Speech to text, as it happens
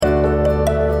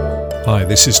Hi,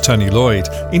 this is Tony Lloyd.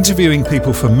 Interviewing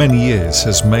people for many years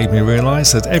has made me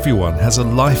realise that everyone has a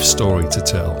life story to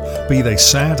tell, be they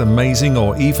sad, amazing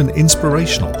or even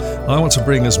inspirational. I want to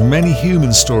bring as many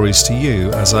human stories to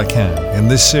you as I can in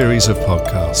this series of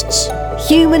podcasts.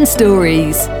 Human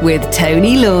Stories with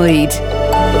Tony Lloyd.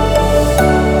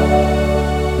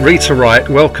 Rita Wright,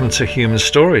 welcome to Human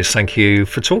Stories. Thank you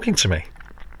for talking to me.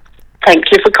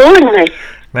 Thank you for calling me.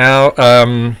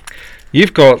 Now,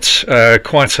 you've got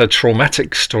quite a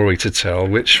traumatic story to tell,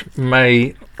 which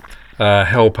may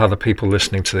help other people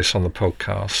listening to this on the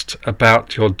podcast,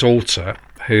 about your daughter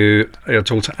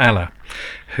Anna,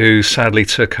 who sadly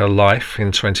took her life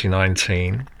in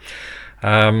 2019.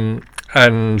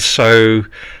 And so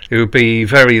it would be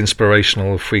very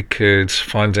inspirational if we could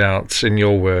find out, in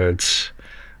your words,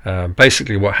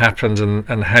 basically what happened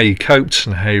and how you coped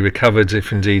and how you recovered,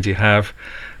 if indeed you have,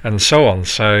 and so on.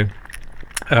 So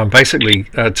basically,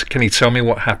 can you tell me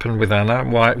what happened with Anna?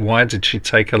 Why did she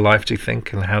take her life, do you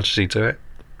think, and how did she do it?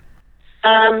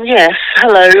 Yes,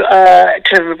 hello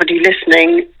to everybody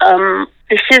listening.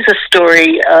 This is a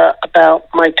story about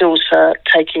my daughter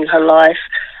taking her life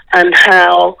and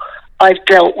how I've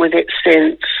dealt with it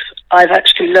since. I've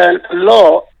actually learned a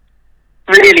lot,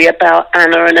 really, about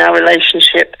Anna and our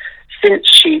relationship since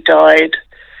she died.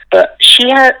 But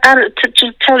Anna,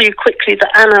 to tell you quickly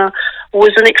that Anna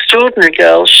was an extraordinary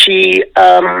girl. She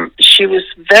was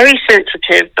very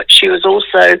sensitive, but she was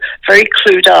also very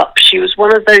clued up. She was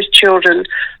one of those children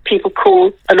people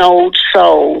call an old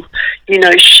soul. You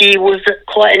know, she was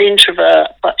quite an introvert,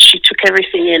 but she took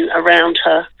everything in around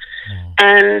her.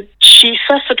 And she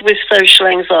suffered with social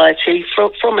anxiety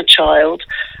from a child.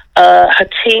 Her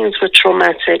teens were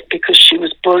traumatic because she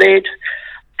was bullied,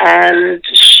 and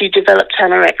she developed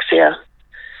anorexia.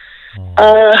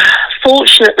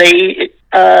 Fortunately,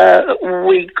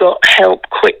 we got help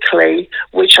quickly,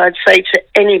 which I'd say to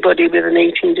anybody with an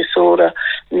eating disorder,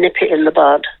 nip it in the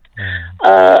bud.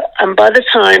 And by the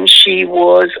time she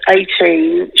was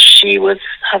 18, she was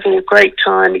having a great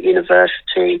time at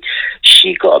university.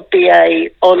 She got a BA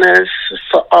Honours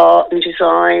for art and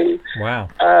design. Wow.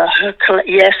 Her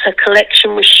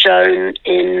collection was shown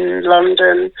in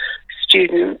London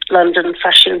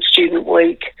Fashion Student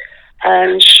Week.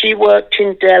 And she worked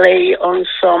in Delhi on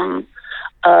some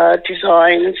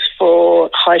designs for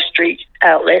high street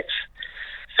outlets.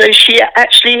 So she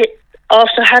actually,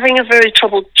 after having a very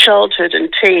troubled childhood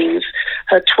and teens,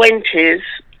 her 20s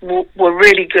were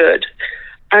really good.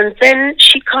 And then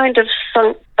she kind of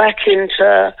sunk back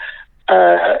into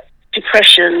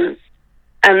depression,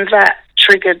 and that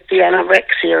triggered the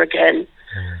anorexia again.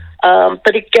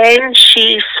 But again,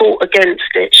 she fought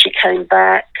against it. She came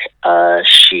back.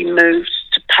 She moved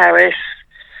to Paris.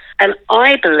 And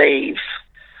I believe,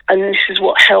 and this is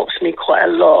what helps me quite a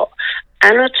lot,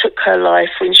 Anna took her life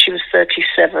when she was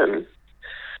 37.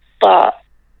 But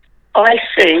I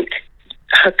think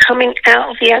her coming out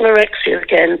of the anorexia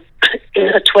again in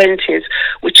her 20s,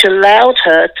 which allowed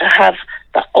her to have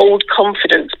that old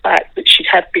confidence back that she'd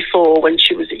had before when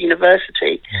she was at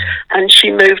university. And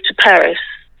she moved to Paris,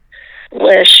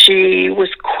 where she was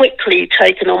quickly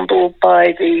taken on board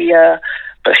by the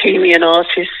bohemian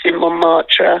artists in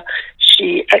Montmartre.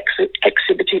 She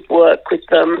exhibited work with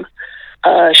them.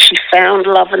 She found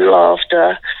love and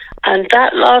laughter. And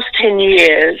that last 10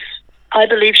 years, I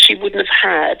believe she wouldn't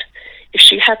have had if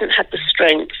she hadn't had the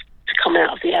strength to come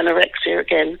out of the anorexia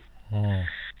again.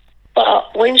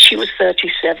 But when she was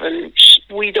 37,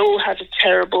 we'd all had a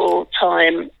terrible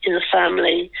time in the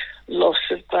family, loss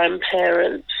of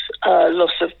grandparents,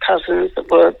 loss of cousins that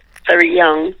were very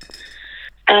young.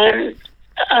 And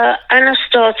Anna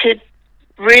started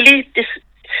really this.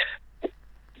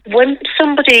 When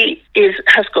somebody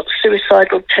has got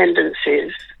suicidal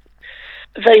tendencies,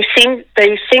 they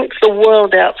think the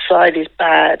world outside is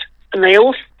bad, and they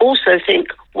also think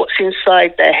what's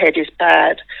inside their head is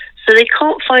bad. So they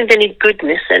can't find any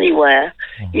goodness anywhere.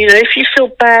 You know, if you feel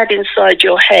bad inside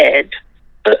your head,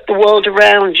 but the world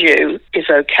around you is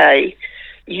okay,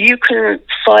 you can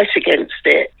fight against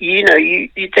it. You know,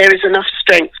 there is enough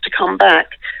strength to come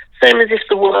back. Same as if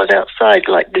the world outside,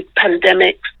 like the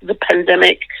pandemic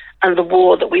and the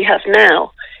war that we have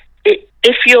now.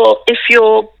 If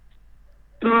your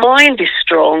mind is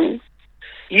strong,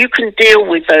 you can deal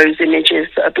with those images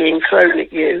that are being thrown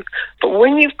at you. But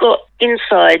when you've got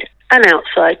inside and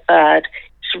outside bad,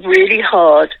 it's really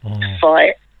hard to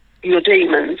fight your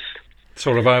demons.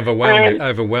 Sort of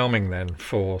overwhelming then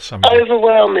for somebody.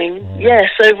 Overwhelming, yes,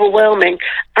 overwhelming.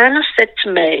 Anna said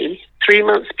to me 3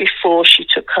 months before she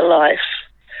took her life,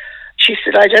 she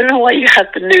said, "I don't know why you had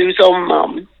the news on,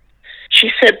 Mum."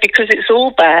 She said, "Because it's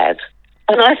all bad.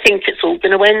 and I think it's all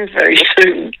going to end very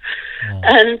soon.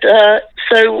 And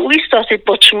so we started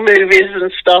watching movies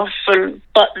and stuff,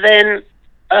 but then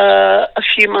a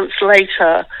few months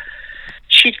later,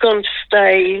 she'd gone to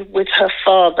stay with her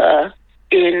father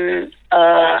in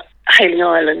Hayling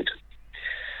Island.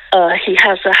 He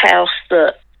has a house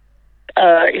that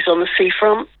is on the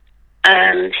seafront,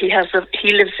 and he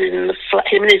lives in the flat.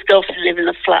 Him and his girlfriend live in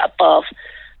the flat above,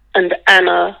 and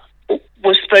Anna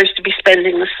was supposed to be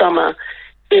spending the summer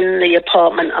in the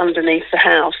apartment underneath the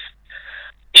house.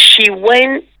 She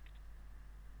went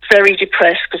very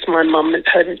depressed because my mum and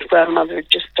her grandmother had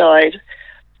just died.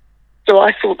 So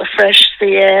I thought the fresh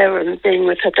sea air and being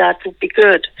with her dad would be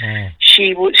good.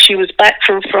 She was back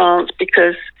from France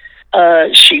because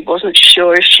she wasn't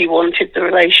sure if she wanted the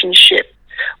relationship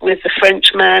with the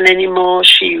French man anymore.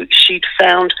 She'd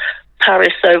found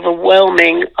Paris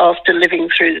overwhelming after living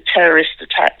through the terrorist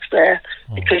attacks there,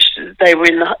 because they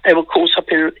were caught up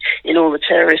in all the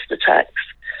terrorist attacks.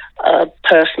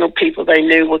 Personal people they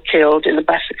knew were killed in the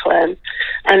Bataclan,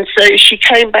 and so she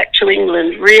came back to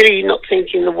England really not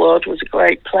thinking the world was a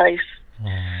great place.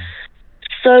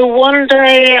 So one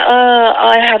day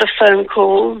I had a phone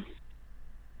call,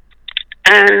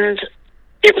 and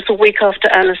it was a week after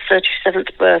Anna's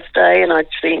 37th birthday, and I'd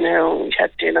seen her and we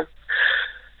had dinner.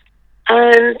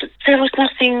 And there was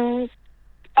nothing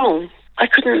wrong. I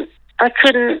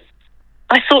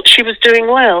thought she was doing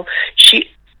well. She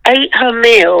ate her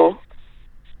meal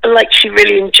like she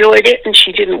really enjoyed it, and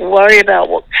she didn't worry about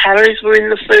what calories were in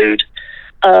the food.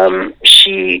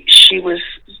 She was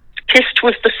kissed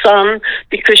with the sun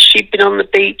because she'd been on the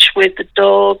beach with the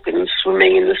dog and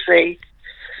swimming in the sea.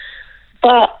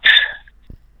 But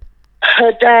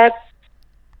her dad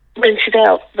rented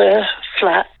out the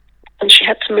flat, and she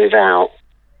had to move out,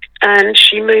 and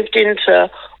she moved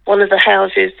into one of the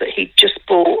houses that he'd just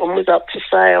bought and was up for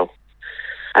sale.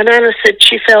 And Anna said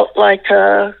she felt like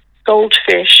a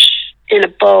goldfish in a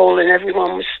bowl, and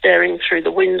everyone was staring through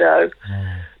the window.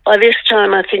 By this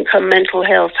time, I think her mental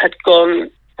health had gone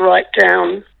right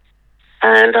down,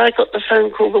 and I got the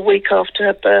phone call the week after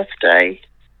her birthday.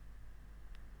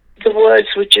 The words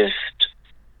were just,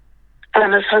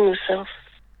 Anna's hung herself.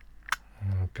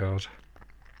 Oh, God.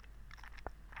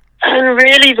 And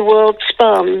really the world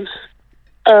spun.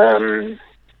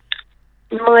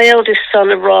 My eldest son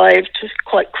arrived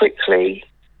quite quickly,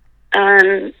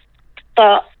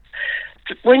 but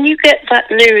when you get that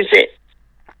news,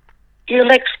 your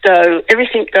legs go,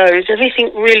 everything goes,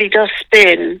 everything really does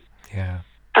spin. Yeah.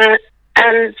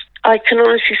 And I can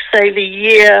honestly say the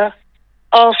year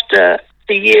after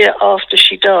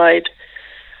she died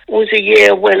was a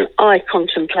year when I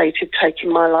contemplated taking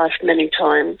my life many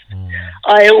times.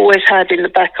 I always had in the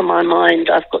back of my mind,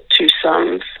 I've got 2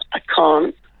 sons, I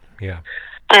can't. Yeah.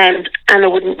 And Anna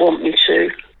wouldn't want me to.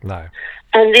 No.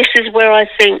 And this is where I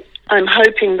think I'm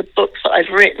hoping the book that I've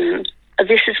written,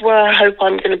 this is where I hope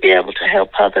I'm going to be able to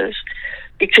help others,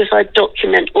 because I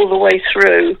document all the way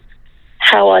through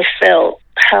how I felt,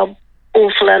 how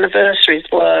awful anniversaries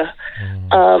were,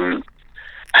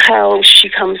 how she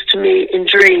comes to me in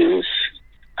dreams.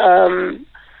 And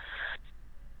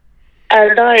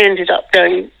I ended up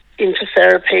going into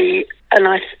therapy, and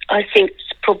I think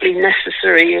it's probably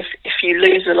necessary if you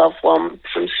lose a loved one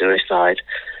from suicide.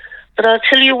 But I'll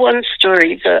tell you one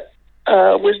story that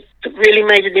really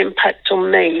made an impact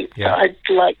on me, that I'd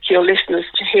like your listeners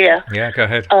to hear. Yeah, go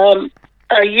ahead.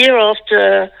 A year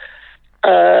after,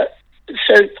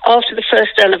 so after the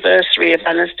first anniversary of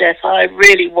Anna's death, I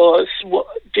really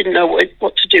didn't know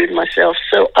what to do with myself.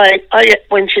 So I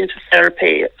went into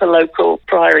therapy at the local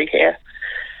priory here.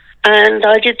 And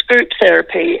I did group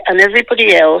therapy, and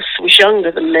everybody else was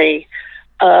younger than me.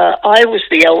 I was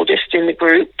the oldest in the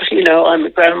group. You know, I'm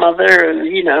a grandmother, and,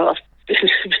 you know,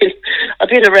 I've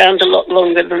been around a lot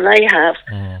longer than they have.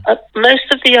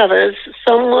 Most of the others,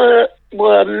 some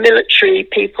were military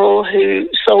people,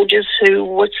 soldiers who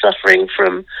were suffering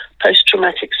from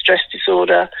post-traumatic stress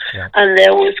disorder, and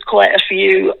there was quite a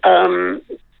few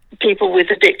people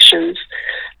with addictions.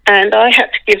 And I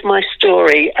had to give my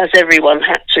story, as everyone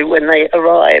had to when they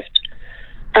arrived.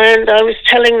 And I was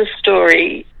telling the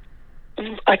story.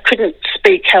 I couldn't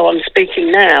speak how I'm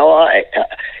speaking now. I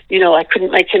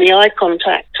couldn't make any eye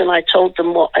contact, and I told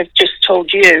them what I've just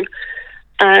told you.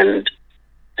 And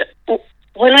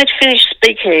when I'd finished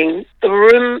speaking, the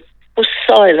room was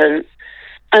silent.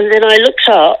 And then I looked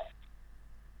up,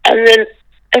 and then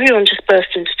everyone just burst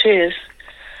into tears.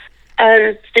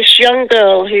 And this young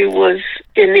girl who was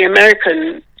in the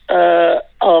American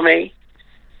army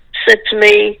said to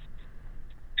me,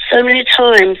 so many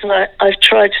times I've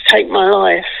tried to take my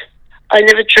life. I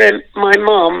never dreamt my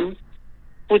mum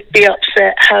would be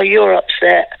upset how you're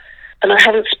upset, and I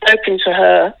haven't spoken to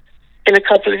her in a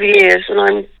couple of years, and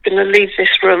I'm going to leave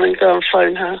this room and go and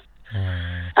phone her.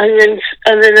 And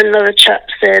then another chap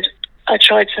said, I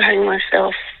tried to hang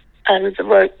myself and the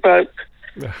rope broke.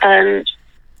 And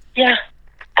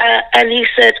and he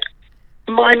said,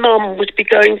 my mum would be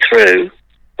going through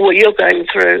what you're going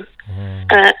through,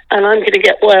 and I'm going to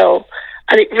get well.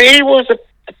 And it really was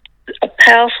a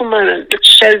powerful moment that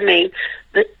showed me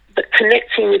that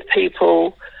connecting with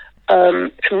people,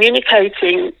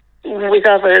 communicating with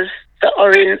others that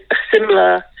are in a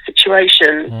similar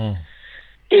situation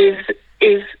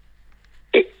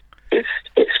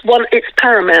it's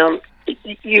paramount.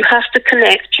 You have to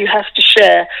connect, you have to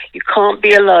share. You can't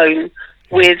be alone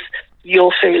with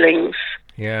your feelings.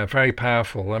 Yeah, very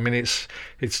powerful. I mean, it's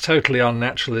totally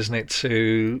unnatural, isn't it,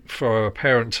 for a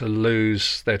parent to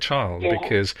lose their child,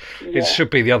 because it should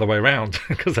be the other way around,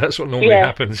 because that's what normally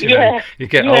happens. You know, you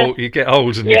get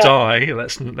old and you die.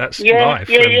 That's life.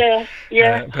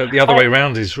 But the other way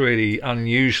around is really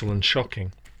unusual and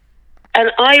shocking. And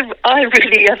I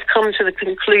really have come to the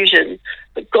conclusion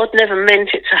that God never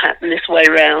meant it to happen this way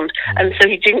round, and so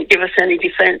He didn't give us any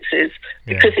defences,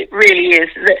 because it really is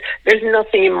that there's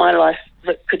nothing in my life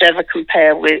that could ever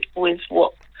compare with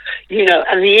what, you know,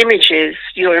 and the images,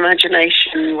 your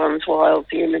imagination runs wild,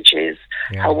 the images,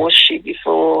 how was she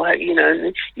before, you know,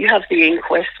 and you have the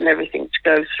inquest and everything to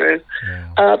go through.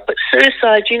 But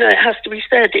suicide, you know, it has to be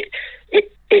said,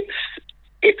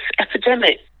 it's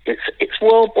epidemic. It's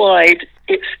worldwide.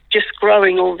 It's just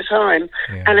growing all the time,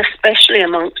 and especially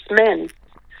amongst men.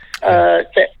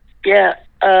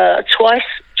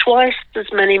 Twice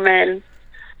as many men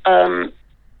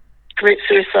commit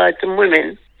suicide than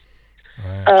women.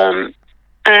 Right.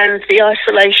 And the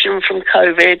isolation from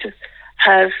COVID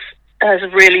has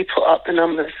really put up the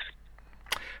numbers.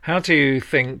 How do you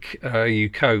think you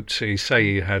coped? So you say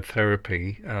you had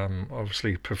therapy,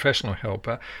 obviously professional help,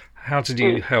 but how did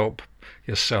you help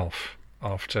yourself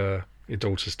after your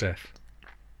daughter's death?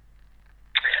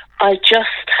 I just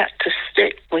had to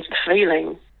stick with the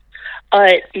feeling.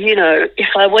 If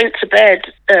I went to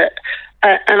bed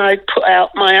and I put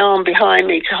out my arm behind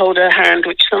me to hold her hand,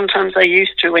 which sometimes I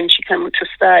used to when she came to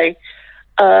stay,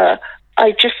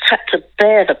 I just had to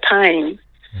bear the pain.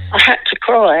 I had to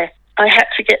cry. I had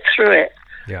to get through it.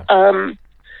 Yeah.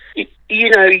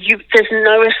 There's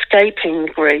no escaping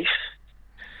grief.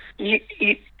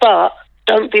 But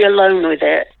don't be alone with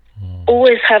it.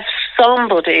 Always have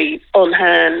somebody on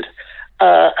hand,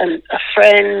 and a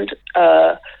friend.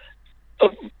 Of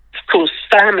course,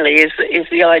 family is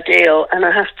the ideal. And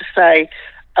I have to say,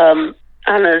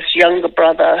 Anna's younger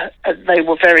brother, they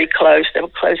were very close. They were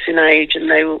close in age, and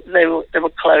they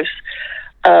were close.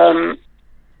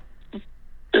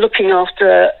 Looking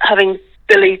after, having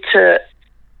Billy to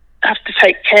have to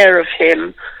take care of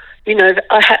him, you know,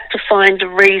 I had to find a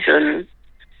reason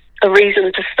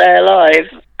to stay alive.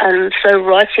 And so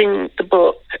writing the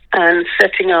book and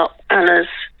setting up Anna's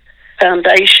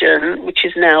foundation, which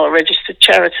is now a registered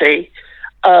charity,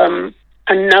 and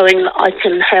knowing that I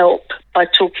can help by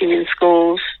talking in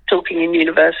schools, talking in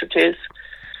universities,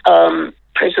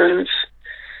 prisons,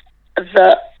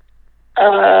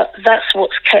 that's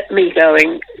what's kept me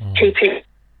going, keeping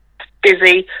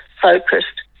busy,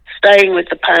 focused, staying with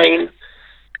the pain.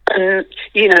 And,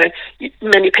 you know,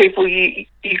 many people, you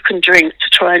can drink to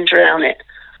try and drown it.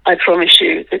 I promise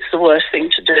you, it's the worst thing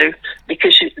to do,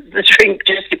 because the drink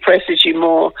just depresses you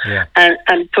more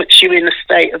and puts you in a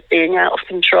state of being out of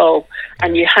control.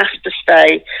 And you have to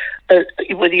stay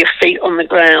with your feet on the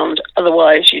ground,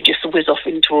 otherwise you just whiz off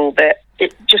into orbit.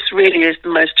 It just really is the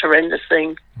most horrendous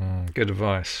thing. Good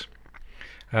advice.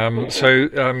 So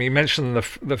you mentioned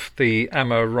the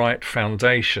Amma Wright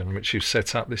Foundation, which you've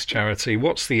set up, this charity.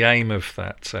 What's the aim of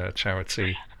that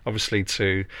charity? Obviously,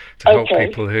 to help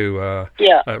people who are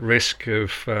at risk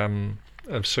of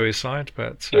suicide.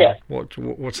 But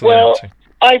what's the aim to?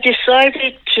 I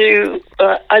decided to.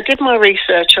 I did my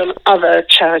research on other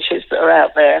charities that are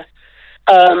out there.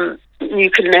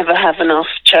 You can never have enough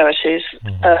charities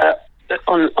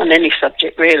on any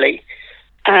subject, really,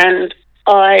 and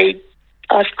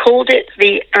I've called it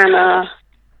the Anna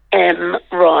M.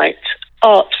 Wright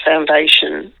Art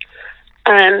Foundation.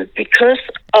 And because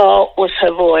art was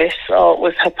her voice, art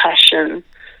was her passion,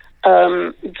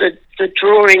 the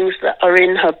drawings that are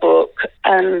in her book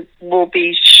and will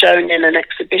be shown in an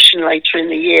exhibition later in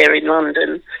the year in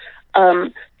London,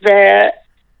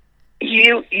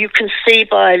 you can see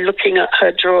by looking at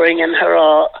her drawing and her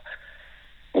art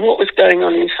what was going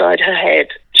on inside her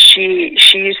head.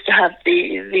 she used to have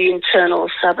the internal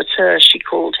saboteur, she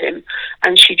called him,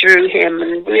 and she drew him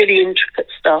and really intricate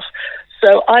stuff.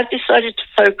 So I've decided to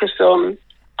focus on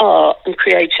art and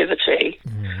creativity.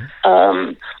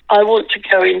 I want to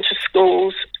go into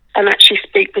schools and actually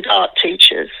speak with art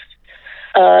teachers,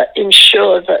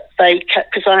 ensure that they can,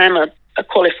 because I am a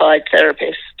qualified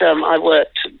therapist. I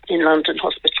worked in London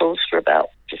hospitals for about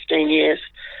 15 years.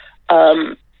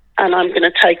 And I'm going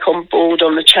to take on board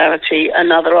on the charity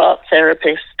another art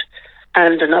therapist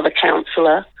and another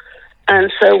counsellor.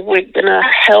 And so we're going to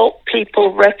help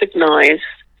people recognise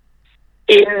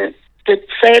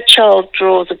say a child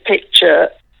draws a picture,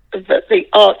 that the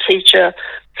art teacher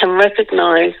can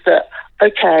recognise that,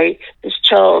 okay, this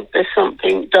child, there's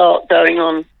something dark going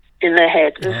on in their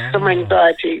head. There's some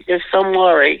anxiety, there's some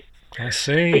worry. I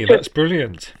see, that's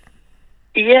brilliant.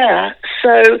 Yeah,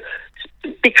 so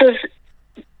because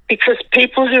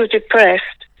people who are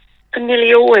depressed are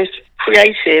nearly always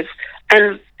creative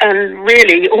and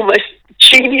really almost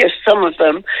genius, some of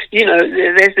them. You know,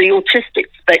 there's the autistic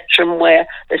spectrum where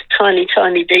there's tiny,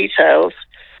 tiny details.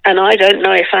 And I don't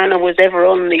know if Anna was ever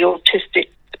on the autistic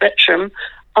spectrum.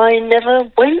 I never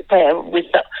went there with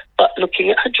that. But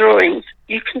looking at her drawings,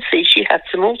 you can see she had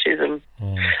some autism.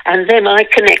 And then I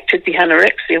connected the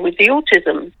anorexia with the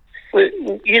autism,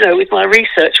 with my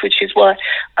research, which is why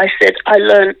I said I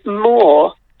learned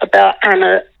more about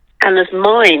Anna's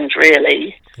mind,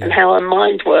 really, and how her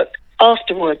mind worked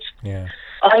afterwards. Yeah.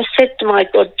 I said to my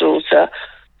goddaughter,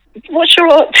 "What's your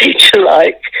art teacher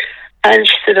like?" And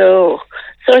she said, "Oh."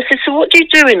 So I said, "So what do you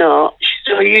do in art?" She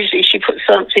said, "Well, usually she puts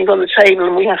something on the table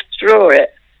and we have to draw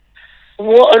it."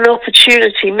 What an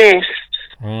opportunity missed.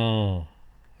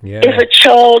 Yeah. If a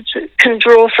child can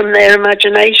draw from their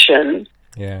imagination,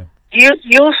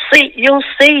 you'll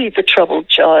see the troubled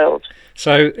child.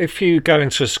 So if you go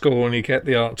into a school and you get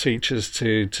the art teachers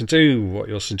to do what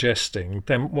you're suggesting,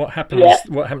 then what happens? Yeah.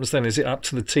 What happens then? Is it up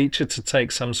to the teacher to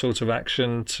take some sort of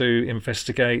action to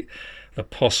investigate the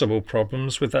possible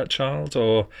problems with that child,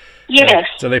 or yes,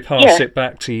 do they pass it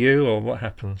back to you, or what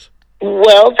happens?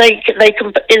 Well, they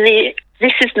can.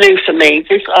 This is new for me.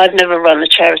 I've never run a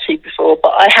charity before,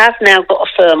 but I have now got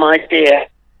a firm idea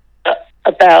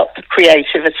about the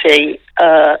creativity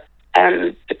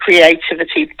and the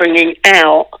creativity bringing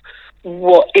out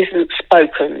what isn't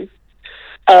spoken.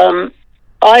 I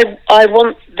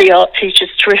want the art teachers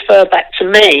to refer back to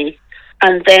me,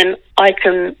 and then I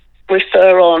can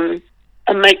refer on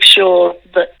and make sure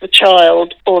that the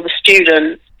child or the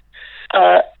student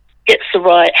gets the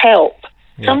right help.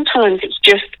 Yeah. Sometimes it's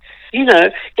just, in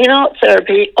art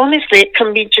therapy, honestly, it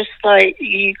can be just like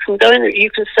you can go in, you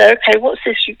can say, okay, what's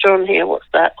this you've drawn here? What's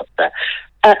that?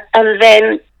 And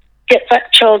then get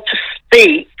that child to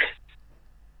speak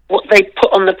what they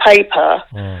put on the paper.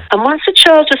 And once a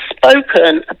child has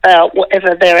spoken about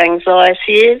whatever their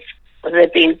anxiety is, whether they're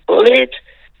being bullied,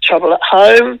 trouble at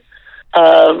home,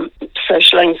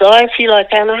 social anxiety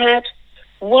like Anna had,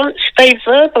 once they've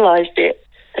verbalised it,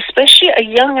 especially at a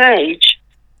young age,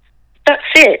 that's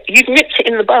it. You've nipped it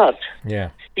in the bud. Yeah.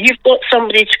 You've got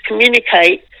somebody to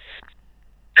communicate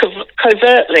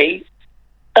overtly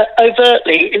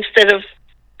instead of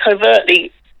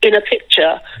covertly in a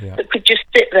picture that could just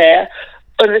sit there,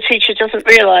 and the teacher doesn't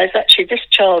realise actually this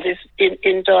child is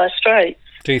in dire straits.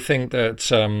 Do you think that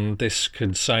this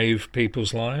could save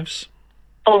people's lives?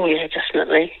 Oh yeah,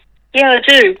 definitely. Yeah, I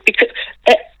do, because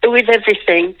with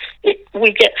everything,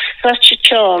 we get such a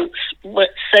chance,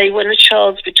 say when a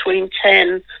child's between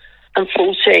 10 and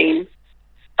 14,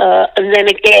 and then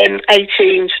again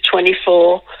 18 to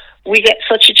 24, we get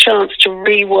such a chance to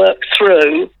rework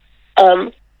through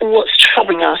what's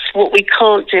troubling us, what we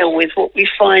can't deal with, what we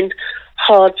find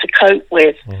hard to cope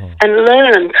with, and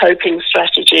learn coping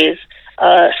strategies.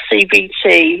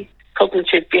 CBT,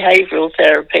 cognitive behavioural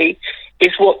therapy,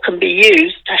 is what can be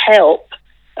used to help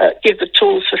give the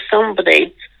tools for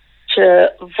somebody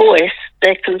to voice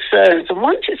their concerns. And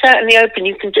once it's out in the open,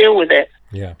 you can deal with it.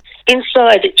 Yeah.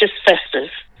 Inside, it just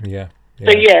festers. Yeah. So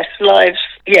yes, lives.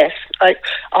 Yes,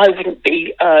 I wouldn't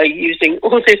be using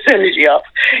all this energy up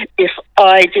if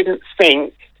I didn't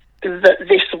think that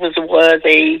this was a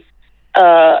worthy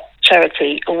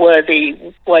charity, a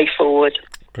worthy way forward.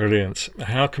 Brilliant.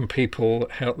 How can people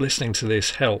listening to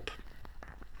this help?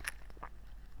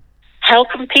 How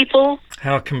can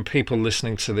people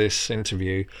listening to this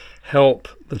interview help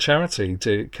the charity?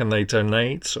 Can they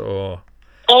donate or?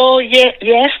 Oh, yeah,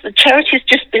 yes. The charity's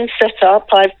just been set up.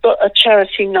 I've got a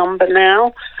charity number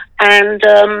now, and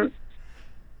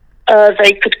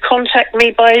they could contact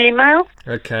me by email.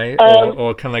 Okay,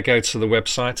 or can they go to the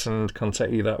website and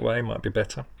contact you that way? Might be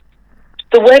better.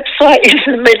 The website is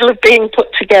in the middle of being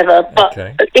put together, but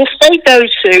if they go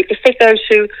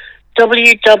to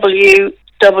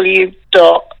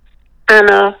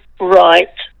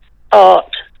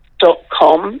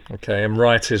www.annawrightart.com. Okay, and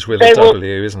Wright is with a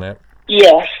W, isn't it?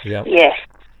 Yes, yes.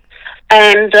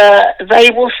 And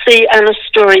they will see Anna's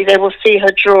story, they will see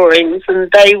her drawings, and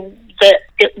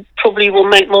it probably will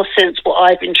make more sense what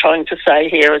I've been trying to say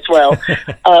here as well.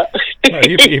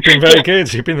 You've been very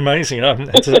good. You've been amazing. I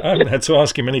haven't had to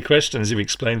ask you many questions. You've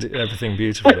explained everything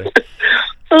beautifully.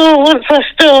 Once I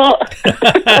start,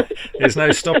 there's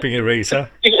no stopping you, Rita.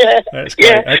 Yeah, that's great.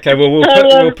 Yeah. Okay, well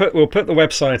we'll put the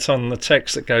website on the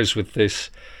text that goes with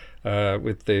this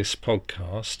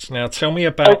podcast. Now, tell me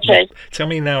about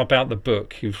the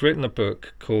book. You've written a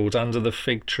book called Under the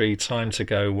Fig Tree: Time to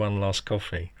Go, One Last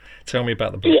Coffee. Tell me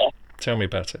about the book. Yeah. Tell me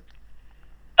about it.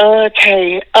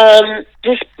 Okay.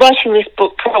 Writing this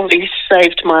book probably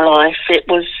saved my life. It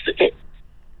was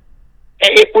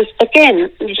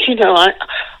again,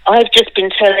 I've just been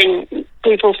telling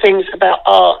people things about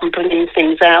art and bringing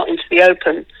things out into the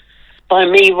open by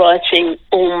me writing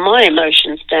all my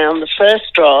emotions down. The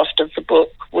first draft of the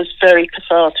book was very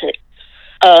cathartic.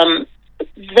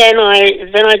 Then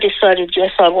I decided,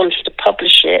 yes, I wanted to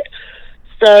publish it.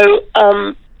 So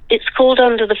it's called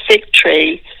Under the Fig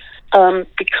Tree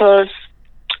because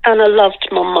Anna loved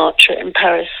Montmartre in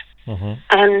Paris,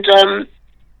 and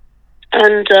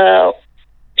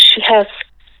she has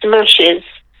some ashes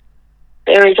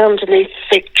buried underneath the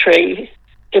fig tree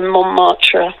in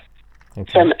Montmartre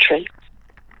Cemetery.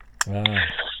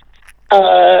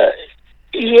 Her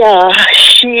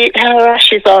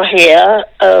ashes are here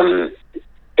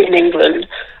in England,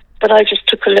 but I just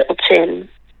took a little tin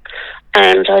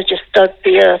and I just dug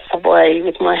the earth away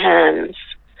with my hands,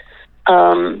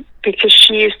 because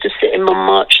she used to sit in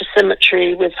Montmartre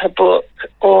Cemetery with her book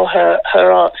or her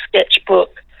art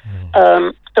sketchbook,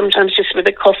 sometimes just with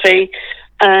a coffee,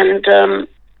 and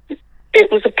it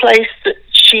was a place that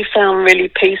she found really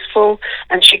peaceful,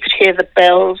 and she could hear the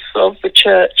bells of the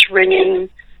church ringing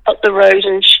up the road,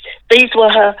 and these were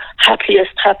her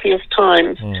happiest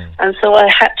times. And so I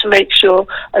had to make sure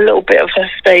a little bit of her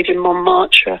stayed in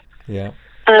Montmartre. Yeah.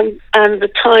 And the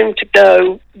time to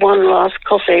go, one last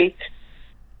coffee,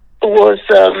 was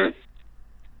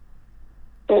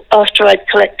after I'd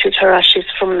collected her ashes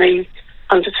from the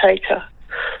undertaker.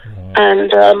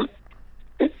 And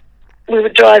we were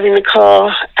driving the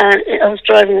car, and I was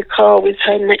driving the car with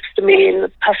her next to me in the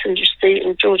passenger seat,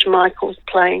 and George Michael was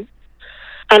playing.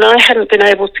 And I hadn't been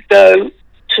able to go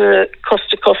to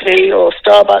Costa Coffee or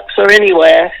Starbucks or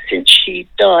anywhere since she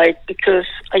died, because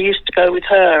I used to go with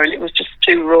her and it was just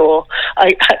too raw.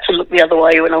 I had to look the other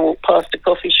way when I walked past a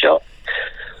coffee shop.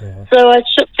 Yeah. So I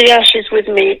took the ashes with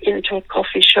me into a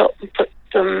coffee shop and put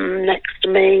them next to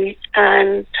me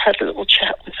and had a little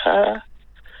chat with her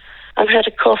and had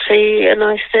a coffee, and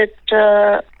I said,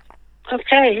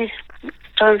 okay, it's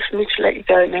time for me to let you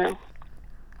go now.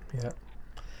 Yeah.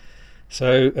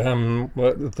 So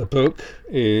the book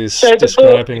is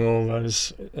describing all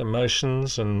those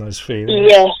emotions and those feelings.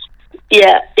 Yes,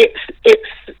 yeah.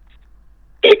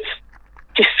 It's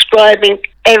describing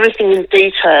everything in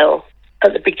detail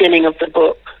at the beginning of the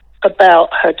book about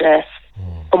her death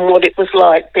and what it was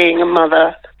like being a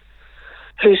mother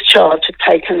whose child had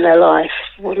taken their life,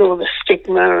 with all the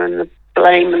stigma and the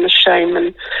blame and the shame,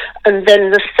 and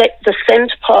then the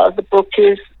centre part of the book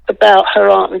is about her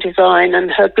art and design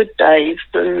and her good days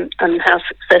and how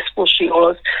successful she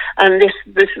was. And this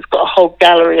has got a whole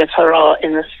gallery of her art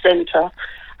in the centre.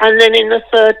 And then in the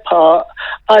third part,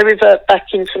 I revert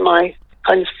back into my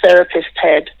kind of therapist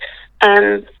head,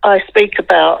 and I speak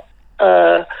about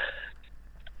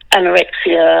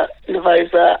anorexia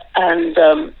nervosa and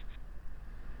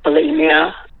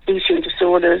bulimia, eating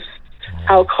disorders,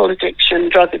 alcohol addiction,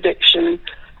 drug addiction,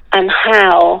 and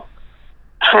how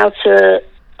to,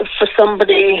 for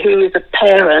somebody who is a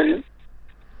parent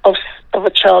of a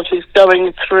child who's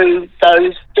going through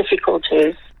those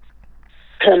difficulties,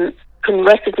 can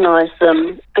recognise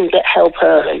them and get help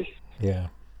early. Yeah,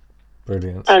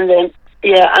 brilliant. And then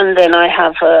I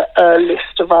have a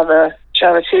list of other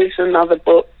charities and other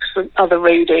books and other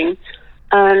reading,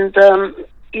 and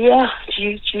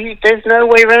there's no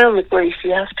way around the grief.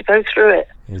 You have to go through it.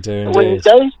 You do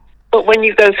indeed. But when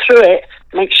you go through it,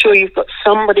 make sure you've got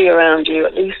somebody around you,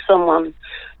 at least someone,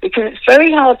 because it's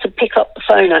very hard to pick up the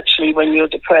phone actually when you're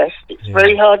depressed. It's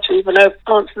very hard to even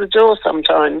answer the door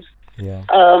sometimes. Yeah.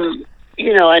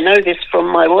 I know this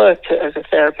from my work as a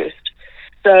therapist.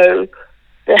 So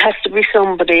there has to be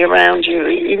somebody around you.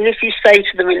 Even if you say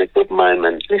to them in a good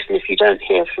moment, listen, if you don't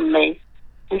hear from me,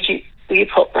 will you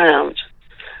pop round?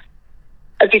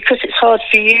 because it's hard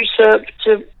for you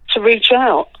to reach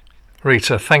out.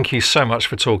 Rita, thank you so much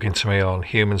for talking to me on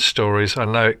Human Stories. I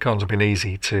know it can't have been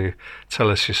easy to tell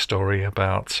us your story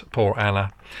about poor Anna,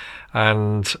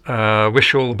 and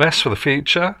wish you all the best for the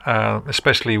future,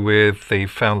 especially with the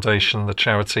foundation, the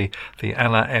charity, the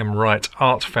Anna M. Wright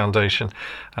Art Foundation,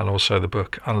 and also the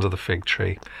book Under the Fig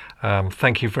Tree.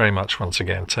 Thank you very much once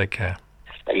again. Take care.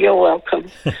 You're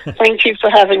welcome. Thank you for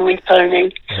having me,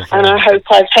 Tony. And I hope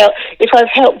I've helped. If I've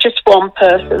helped just one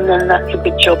person, then that's a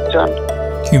good job done.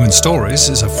 Human Stories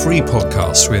is a free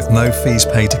podcast with no fees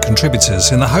paid to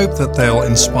contributors in the hope that they'll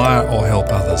inspire or help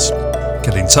others.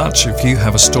 Get in touch if you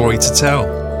have a story to tell.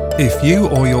 If you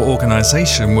or your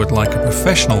organisation would like a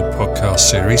professional podcast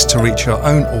series to reach your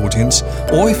own audience,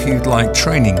 or if you'd like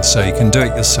training so you can do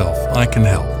it yourself, I can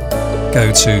help.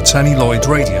 Go to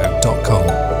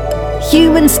TonyLloydRadio.com.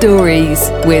 Human Stories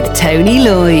with Tony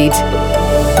Lloyd.